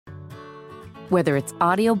Whether it's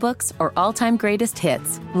audiobooks or all-time greatest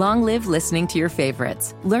hits, long live listening to your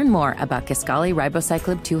favorites. Learn more about Kisqali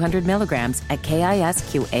Ribociclib 200 milligrams at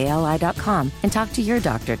KISQALI.com and talk to your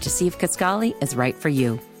doctor to see if Kisqali is right for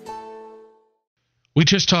you. We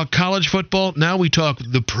just talk college football. Now we talk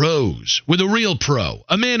the pros with a real pro,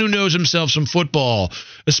 a man who knows himself some football,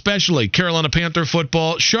 especially Carolina Panther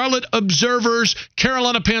football. Charlotte Observer's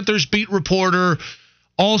Carolina Panthers beat reporter.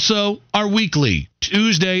 Also, our weekly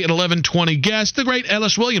Tuesday at 11:20 guest, the great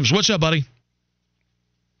Ellis Williams. What's up, buddy?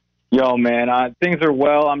 Yo, man, things are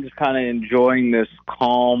well. I'm just kind of enjoying this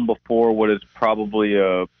calm before what is probably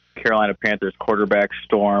a Carolina Panthers quarterback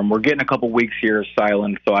storm. We're getting a couple weeks here of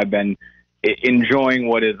silence, so I've been enjoying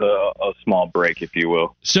what is a small break, if you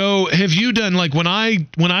will. So have you done, like, when I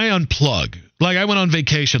unplug, like I went on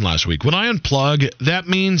vacation last week, when I unplug, that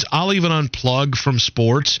means I'll even unplug from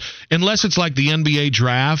sports, unless it's like the NBA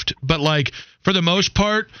draft. But, like, for the most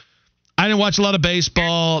part, I didn't watch a lot of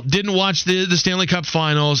baseball, didn't watch the Stanley Cup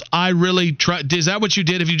Finals. I really tried. Is that what you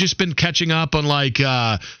did? Have you just been catching up on, like,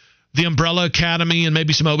 the Umbrella Academy and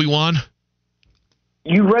maybe some Obi-Wan?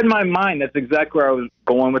 You read my mind. That's exactly where I was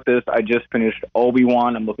going with this. I just finished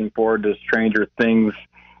Obi-Wan. I'm looking forward to Stranger Things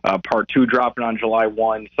Part 2 dropping on July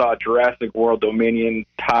 1. Saw Jurassic World Dominion,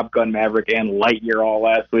 Top Gun Maverick, and Lightyear all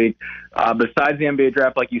last week. Besides the NBA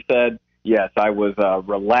draft, like you said, yes, I was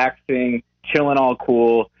relaxing, chilling all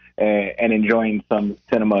cool, and enjoying some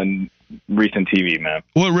cinema and recent TV, man.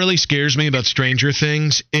 What really scares me about Stranger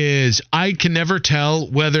Things is I can never tell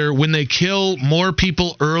whether when they kill more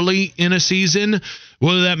people early in a season,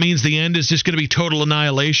 whether that means the end is just going to be total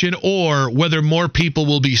annihilation or whether more people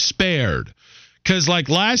will be spared. Because, like,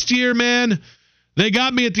 last year, man, they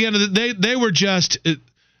got me at the end of the day. They were just,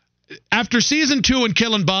 after season 2 and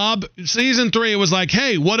killing Bob, season 3, it was like,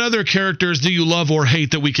 hey, what other characters do you love or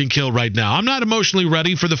hate that we can kill right now? I'm not emotionally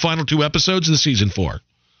ready for the final 2 episodes of the season 4.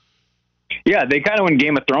 Yeah, they kind of went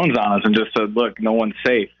Game of Thrones on us and just said, look, no one's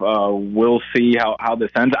safe. We'll see how this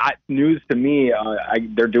ends. News to me,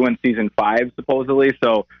 they're doing season 5, supposedly.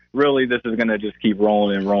 So really this is going to just keep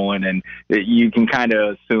rolling and rolling. And you can kind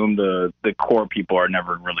of assume the core people are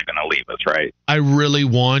never really going to leave us, right? I really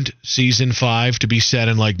want season 5 to be set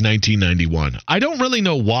in like 1991. I don't really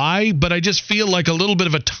know why, but I just feel like a little bit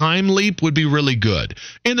of a time leap would be really good.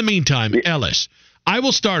 In the meantime, Ellis, I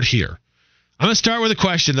will start here. I'm going to start with a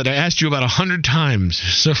question that I asked you about 100 times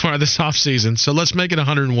so far this offseason, so let's make it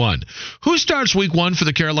 101. Who starts week 1 for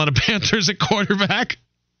the Carolina Panthers at quarterback?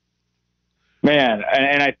 Man,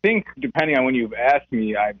 and I think depending on when you've asked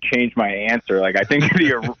me, I've changed my answer. Like, I think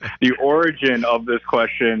the origin of this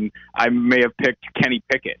question, I may have picked Kenny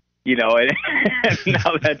Pickett. You know, and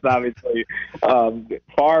now that's obviously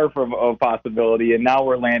far from a possibility, and now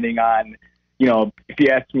we're landing on, you know, if you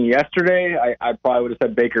asked me yesterday, I probably would have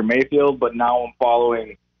said Baker Mayfield, but now I'm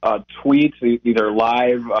following tweets, either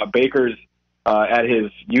live. Baker's at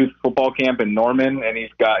his youth football camp in Norman, and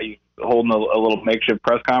he's holding a little makeshift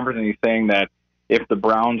press conference, and he's saying that if the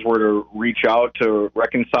Browns were to reach out to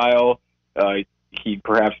reconcile, he'd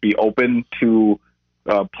perhaps be open to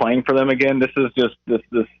playing for them again. This is just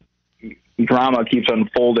this drama keeps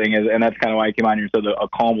unfolding, and that's kind of why I came on here and said a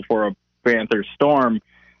calm before a Panther storm.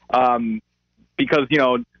 Because, you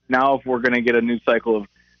know, now if we're going to get a new cycle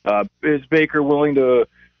of is Baker willing to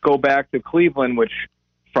go back to Cleveland, which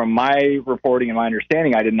from my reporting and my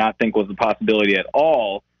understanding, I did not think was a possibility at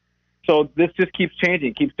all. So this just keeps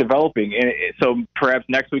changing, keeps developing. And so perhaps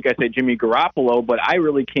next week I say Jimmy Garoppolo, but I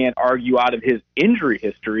really can't argue out of his injury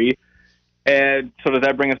history. And so does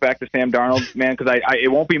that bring us back to Sam Darnold, man? Because it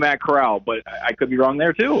won't be Matt Corral, but I could be wrong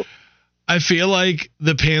there too. I feel like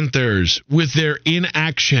the Panthers, with their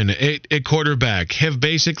inaction at quarterback, have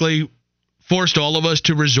basically forced all of us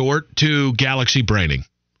to resort to galaxy braining.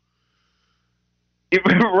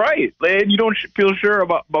 Right. And you don't feel sure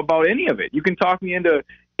about any of it. You can talk me into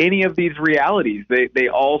any of these realities. They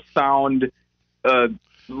all sound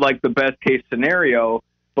like the best case scenario,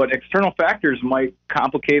 but external factors might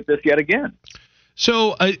complicate this yet again.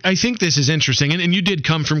 So I think this is interesting, and you did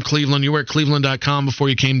come from Cleveland. You were at Cleveland.com before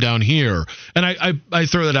you came down here, and I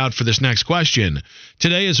throw that out for this next question.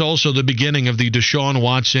 Today is also the beginning of the Deshaun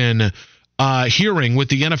Watson hearing with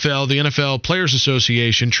the NFL Players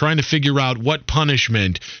Association, trying to figure out what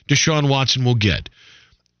punishment Deshaun Watson will get.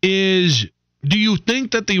 Do you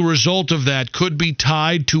think that the result of that could be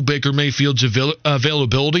tied to Baker Mayfield's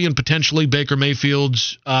availability and potentially Baker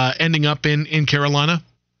Mayfield's ending up in Carolina?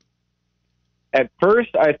 At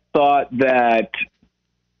first, I thought that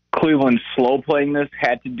Cleveland's slow playing this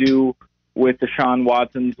had to do with Deshaun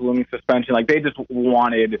Watson's looming suspension. Like, they just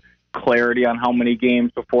wanted clarity on how many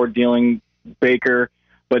games before dealing Baker.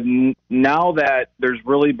 But now that there's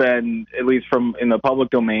really been, at least from in the public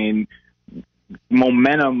domain,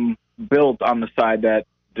 momentum built on the side that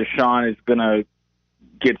Deshaun is going to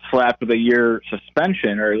get slapped with a year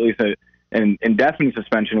suspension, or at least an indefinite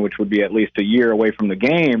suspension, which would be at least a year away from the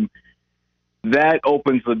game, that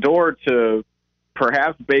opens the door to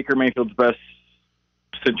perhaps Baker Mayfield's best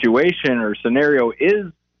situation or scenario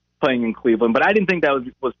is playing in Cleveland. But I didn't think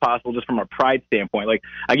that was possible just from a pride standpoint. Like,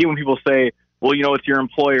 I get when people say, well, it's your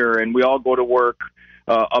employer and we all go to work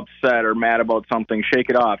upset or mad about something, shake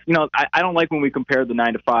it off. I don't like when we compare the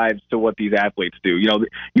 9-to-5s to what these athletes do.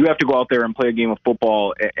 You have to go out there and play a game of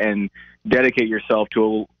football and dedicate yourself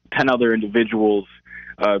to 10 other individuals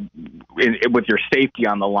with your safety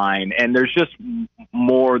on the line. And there's just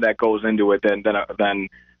more that goes into it than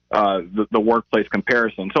the workplace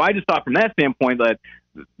comparison. So I just thought from that standpoint that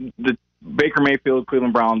the Baker Mayfield,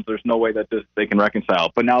 Cleveland Browns, there's no way that they can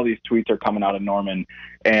reconcile. But now these tweets are coming out of Norman,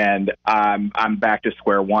 and I'm back to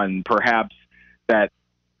square one. Perhaps that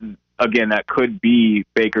could be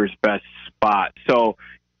Baker's best spot. So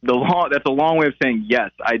that's a long way of saying,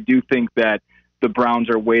 yes, I do think that the Browns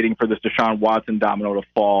are waiting for this Deshaun Watson domino to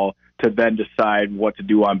fall to then decide what to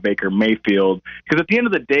do on Baker Mayfield. Because at the end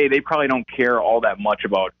of the day, they probably don't care all that much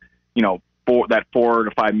about, that $4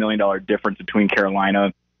 to $5 million difference between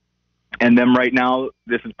Carolina and them right now.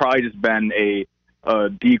 This has probably just been a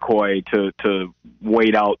decoy to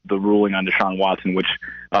wait out the ruling on Deshaun Watson, which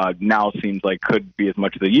now seems like could be as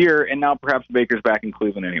much as a year. And now perhaps Baker's back in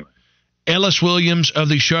Cleveland anyway. Ellis Williams of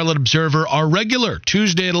the Charlotte Observer, our regular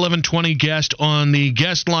Tuesday at 11:20 guest on the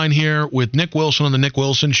guest line here with Nick Wilson on the Nick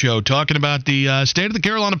Wilson Show, talking about the state of the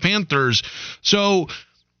Carolina Panthers. So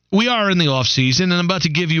we are in the offseason, and I'm about to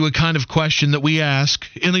give you a kind of question that we ask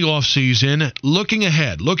in the offseason, looking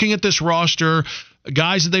ahead, looking at this roster,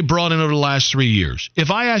 guys that they brought in over the last 3 years.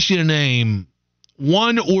 If I ask you to name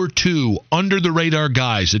one or two under-the-radar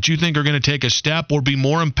guys that you think are going to take a step or be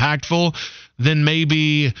more impactful than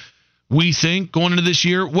maybe we think going into this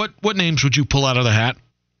year, what names would you pull out of the hat?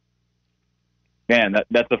 Man,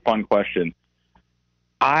 that's a fun question.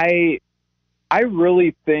 I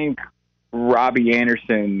really think Robbie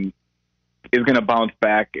Anderson is going to bounce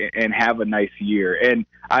back and have a nice year. And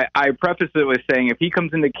I preface it with saying if he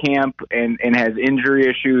comes into camp and has injury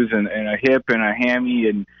issues and a hip and a hammy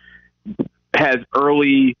and has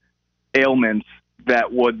early ailments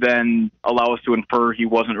that would then allow us to infer he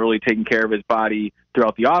wasn't really taking care of his body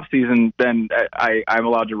throughout the offseason, then I'm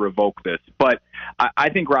allowed to revoke this. But I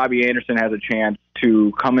think Robbie Anderson has a chance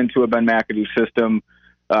to come into a Ben McAdoo system,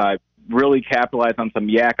 really capitalize on some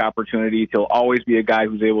yak opportunities. He'll always be a guy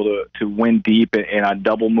who's able to win deep and on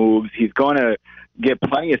double moves. He's going to get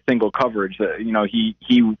plenty of single coverage.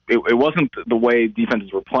 It wasn't the way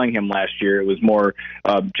defenses were playing him last year. It was more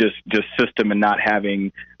just system and not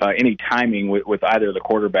having any timing with either of the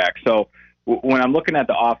quarterbacks. So when I'm looking at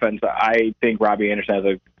the offense, I think Robbie Anderson has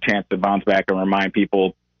a chance to bounce back and remind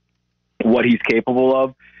people what he's capable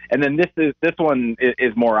of. And then this one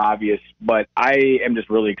is more obvious, but I am just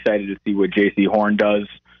really excited to see what J.C. Horn does,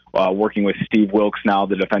 working with Steve Wilkes now,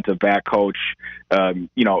 the defensive back coach. In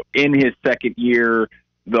his second year,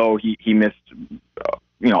 though he missed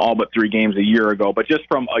all but 3 games a year ago, but just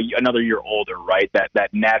from another year older, right? That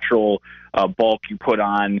natural bulk you put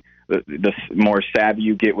on, the more savvy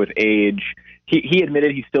you get with age. He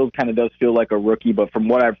admitted he still kind of does feel like a rookie, but from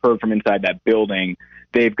what I've heard from inside that building,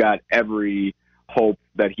 they've got every hope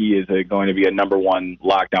that he is going to be a number one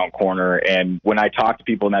lockdown corner. And when I talk to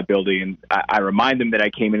people in that building, and I remind them that I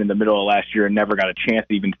came in the middle of last year and never got a chance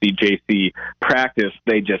to even see JC practice,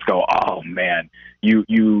 they just go, oh man,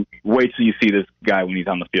 you wait till you see this guy when he's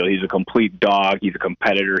on the field. He's a complete dog. He's a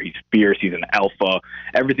competitor. He's fierce. He's an alpha.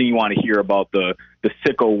 Everything you want to hear about the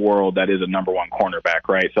sicko world that is a number one cornerback,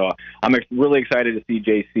 right? So I'm really excited to see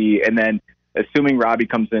JC. And then assuming Robbie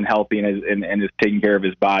comes in healthy and is taking care of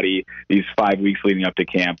his body these 5 weeks leading up to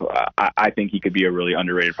camp, I think he could be a really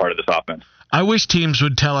underrated part of this offense. I wish teams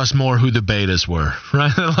would tell us more who the betas were,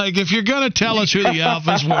 right? Like, if you're going to tell us who the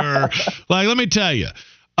alphas were, like, let me tell you,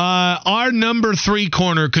 our number 3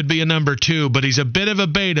 corner could be a number 2, but he's a bit of a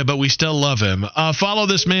beta, but we still love him. Follow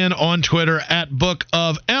this man on Twitter at Book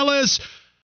of Ellis.